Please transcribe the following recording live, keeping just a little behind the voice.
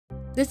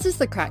This is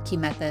the Kratky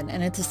Method,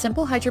 and it's a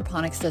simple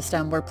hydroponic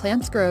system where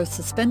plants grow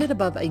suspended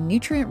above a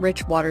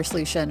nutrient-rich water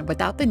solution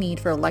without the need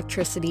for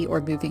electricity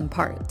or moving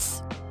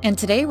parts. And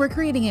today we're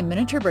creating a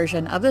miniature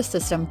version of this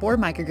system for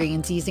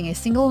microgreens using a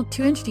single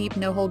 2-inch deep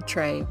no-hold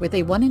tray with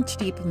a 1-inch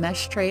deep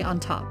mesh tray on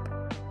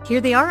top. Here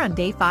they are on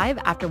day 5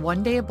 after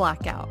 1 day of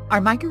blackout.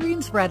 Our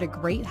microgreens were at a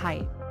great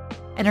height,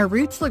 and our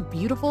roots look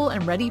beautiful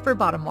and ready for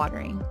bottom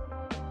watering.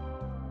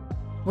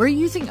 We're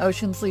using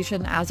ocean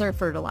solution as our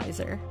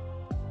fertilizer.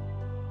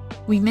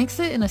 We mix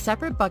it in a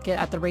separate bucket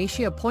at the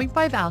ratio of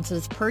 0.5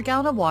 ounces per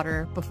gallon of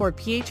water before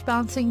pH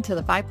bouncing to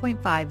the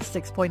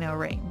 5.5-6.0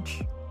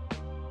 range.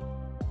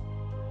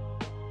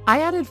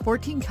 I added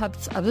 14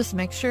 cups of this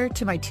mixture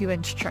to my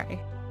 2-inch tray.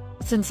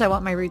 Since I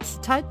want my roots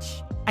to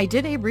touch, I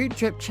did a root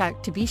drip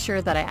check to be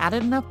sure that I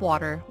added enough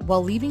water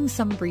while leaving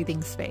some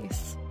breathing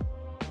space.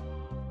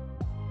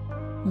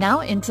 Now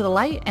into the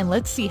light, and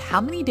let's see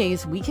how many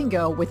days we can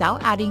go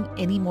without adding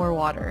any more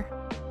water.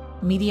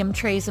 Medium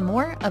trays and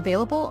more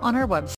available on our website.